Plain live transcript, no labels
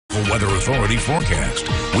Weather Authority forecast.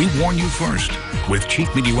 We warn you first with Chief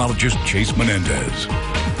Meteorologist Chase Menendez.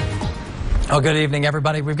 Oh, good evening,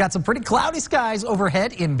 everybody. We've got some pretty cloudy skies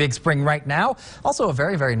overhead in Big Spring right now. Also, a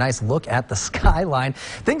very, very nice look at the skyline.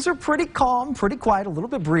 Things are pretty calm, pretty quiet, a little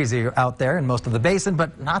bit breezy out there in most of the basin,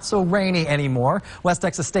 but not so rainy anymore. West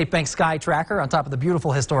Texas State Bank Sky Tracker on top of the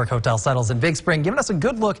beautiful historic Hotel Settles in Big Spring, giving us a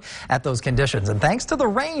good look at those conditions. And thanks to the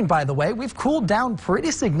rain, by the way, we've cooled down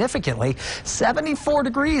pretty significantly. 74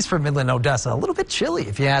 degrees for Midland, Odessa. A little bit chilly,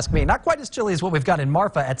 if you ask me. Not quite as chilly as what we've got in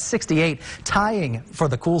Marfa at 68, tying for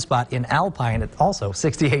the cool spot in Alpine. At also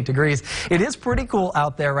 68 degrees. It is pretty cool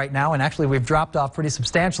out there right now, and actually we've dropped off pretty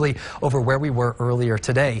substantially over where we were earlier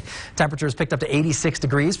today. Temperatures picked up to 86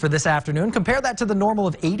 degrees for this afternoon. Compare that to the normal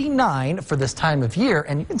of 89 for this time of year,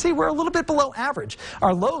 and you can see we're a little bit below average.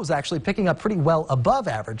 Our lows actually picking up pretty well above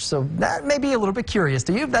average, so that may be a little bit curious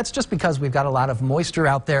to you. That's just because we've got a lot of moisture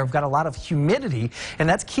out there. We've got a lot of humidity, and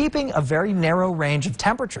that's keeping a very narrow range of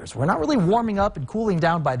temperatures. We're not really warming up and cooling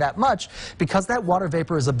down by that much because that water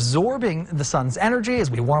vapor is absorbing the sun's energy as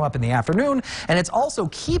we warm up in the afternoon, and it's also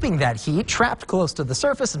keeping that heat trapped close to the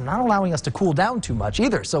surface and not allowing us to cool down too much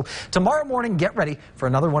either. So tomorrow morning, get ready for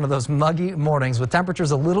another one of those muggy mornings with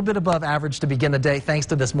temperatures a little bit above average to begin the day thanks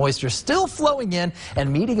to this moisture still flowing in and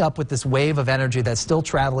meeting up with this wave of energy that's still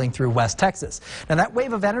traveling through West Texas. Now that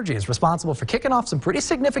wave of energy is responsible for kicking off some pretty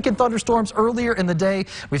significant thunderstorms earlier in the day.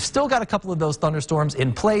 We've still got a couple of those thunderstorms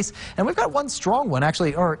in place, and we've got one strong one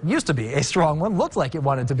actually, or used to be a strong one, looked like it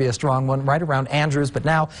wanted to be a strong one right around Andrews, but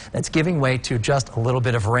now that's giving way to just a little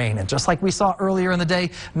bit of rain. And just like we saw earlier in the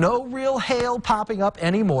day, no real hail popping up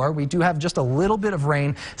anymore. We do have just a little bit of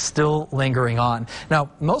rain still lingering on.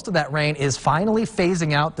 Now, most of that rain is finally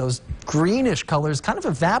phasing out. Those greenish colors kind of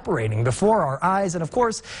evaporating before our eyes. And of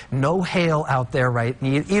course, no hail out there right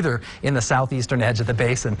either in the southeastern edge of the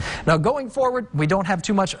basin. Now, going forward, we don't have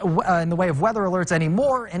too much in the way of weather alerts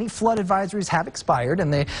anymore. Any flood advisories have expired,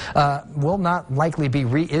 and they will not likely be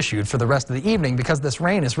reissued for the rest of the evening because this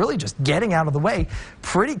rain is really just getting out of the way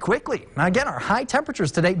pretty quickly. Now again, our high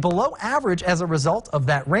temperatures today below average as a result of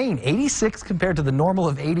that rain. 86 compared to the normal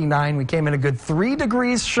of 89. We came in a good 3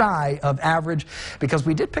 degrees shy of average because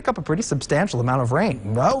we did pick up a pretty substantial amount of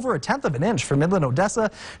rain. Over 1/10 of an inch for Midland, Odessa.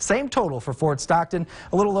 Same total for Fort Stockton.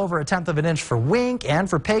 A little over 1/10 of an inch for Wink and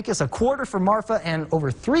for Pecos. 1/4 for Marfa and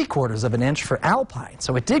over 3/4 of an inch for Alpine.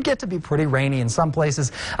 So it did get to be pretty rainy in some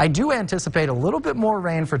places. I do anticipate a little bit more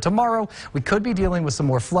rain for tomorrow. We could be dealing with some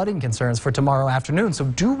more flooding concerns for tomorrow afternoon, so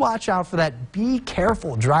do watch out for that. Be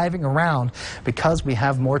careful driving around because we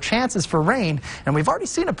have more chances for rain, and we've already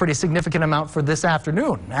seen a pretty significant amount for this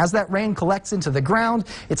afternoon. As that rain collects into the ground,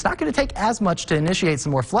 it's not going to take as much to initiate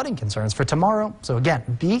some more flooding concerns for tomorrow. So again,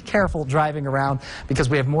 be careful driving around because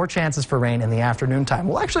we have more chances for rain in the afternoon time.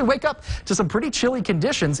 We'll actually wake up to some pretty chilly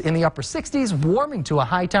conditions in the upper 60s, warming to a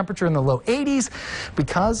high temperature in the low 80s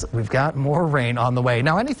because we've got more rain on the way.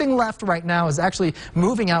 Now, anything left right now is actually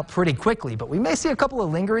moving out pretty quickly, but we may see a couple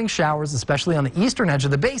of lingering showers, especially on the eastern edge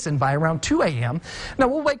of the basin by around 2 a.m. Now,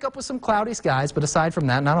 we'll wake up with some cloudy skies, but aside from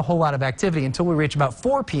that, not a whole lot of activity until we reach about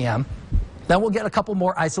 4 p.m. Then we'll get a couple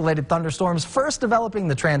more isolated thunderstorms, first developing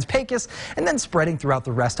the Trans-Pecos and then spreading throughout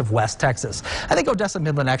the rest of West Texas. I think Odessa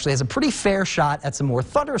Midland actually has a pretty fair shot at some more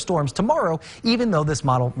thunderstorms tomorrow, even though this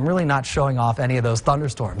model really not showing off any of those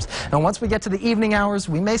thunderstorms. And once we get to the evening hours,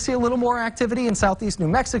 we may see a little more activity in southeast New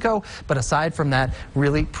Mexico, but aside from that,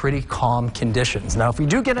 really pretty calm conditions. Now, if we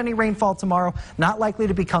do get any rainfall tomorrow, not likely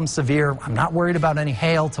to become severe. I'm not worried about any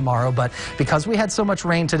hail tomorrow, but because we had so much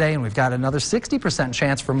rain today and we've got another 60%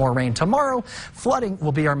 chance for more rain tomorrow, flooding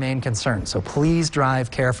will be our main concern, so please drive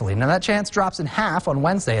carefully. Now that chance drops in half on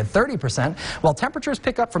Wednesday at 30%, while temperatures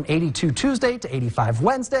pick up from 82 Tuesday to 85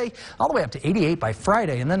 Wednesday, all the way up to 88 by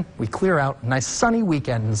Friday, and then we clear out. A nice sunny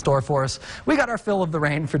weekend in store for us. We got our fill of the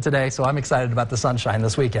rain for today, so I'm excited about the sunshine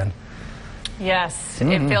this weekend. Yes,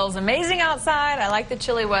 it feels amazing outside. I like the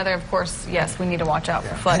chilly weather. Of course, yes, we need to watch out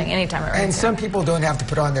for flooding anytime it rains. And some people don't have to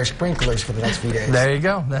put on their sprinklers for the next few days. There you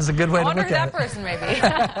go. That's a good way to look at it. I wonder who that person may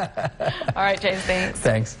be. All right, Chase, thanks.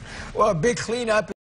 Thanks. Well, a big cleanup.